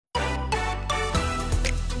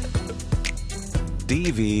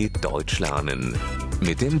DW Deutsch lernen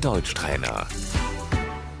mit dem Deutschtrainer.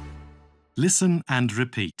 Listen and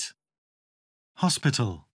repeat.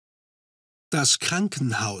 Hospital, Das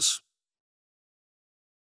Krankenhaus.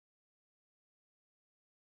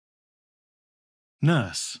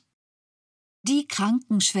 nurse, Die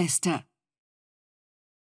Krankenschwester.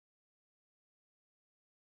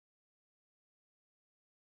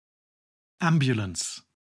 ambulance,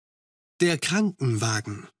 Der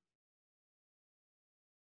Krankenwagen.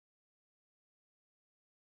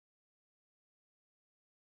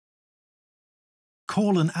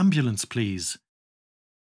 call an ambulance please.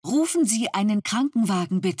 Rufen Sie einen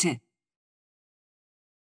Krankenwagen bitte.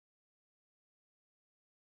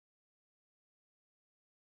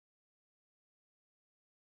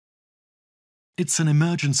 It's an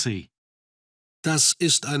emergency. Das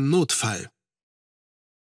ist ein Notfall.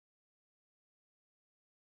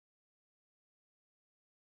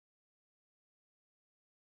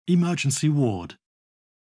 Emergency ward,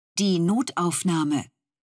 Die Notaufnahme.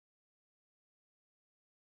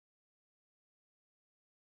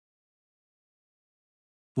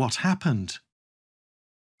 what happened?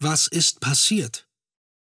 Was ist passiert?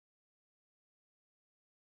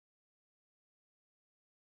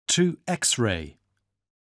 To X-ray,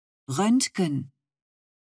 Röntgen.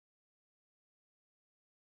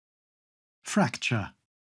 fracture,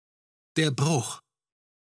 Der Bruch.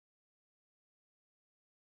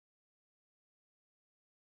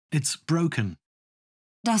 it's broken.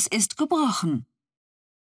 Das ist gebrochen.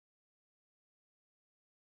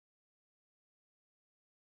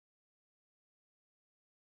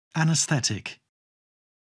 Anesthetic,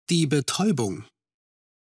 Die Betäubung.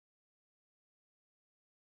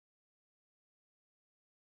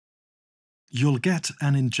 you'll get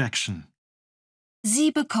an injection.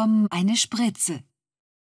 Sie bekommen eine Spritze.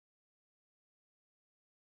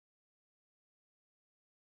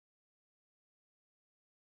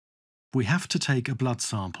 We have to take a blood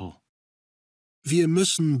sample. Wir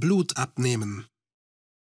müssen Blut abnehmen.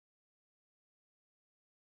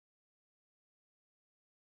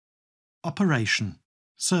 Operation,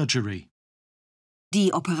 surgery,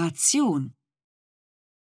 Die Operation.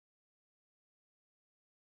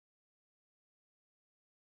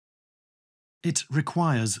 it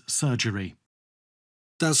requires surgery.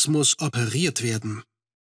 Das muss operiert werden.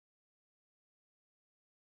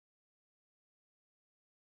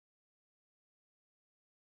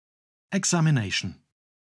 Examination,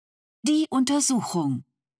 Die Untersuchung.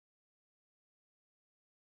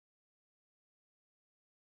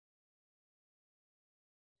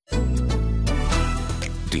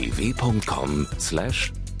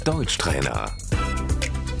 dw.com/Deutschtrainer